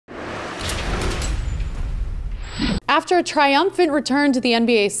After a triumphant return to the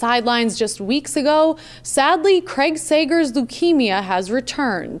NBA sidelines just weeks ago, sadly, Craig Sager's leukemia has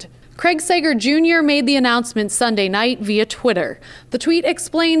returned. Craig Sager Jr. made the announcement Sunday night via Twitter. The tweet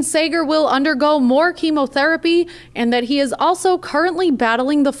explained Sager will undergo more chemotherapy and that he is also currently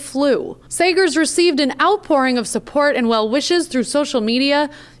battling the flu. Sager's received an outpouring of support and well wishes through social media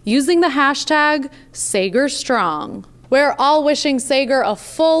using the hashtag SagerStrong. We're all wishing Sager a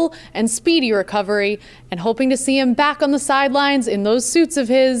full and speedy recovery and hoping to see him back on the sidelines in those suits of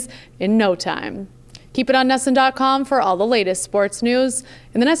his in no time. Keep it on NESN.com for all the latest sports news.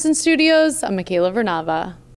 In the NESN studios, I'm Michaela Vernava.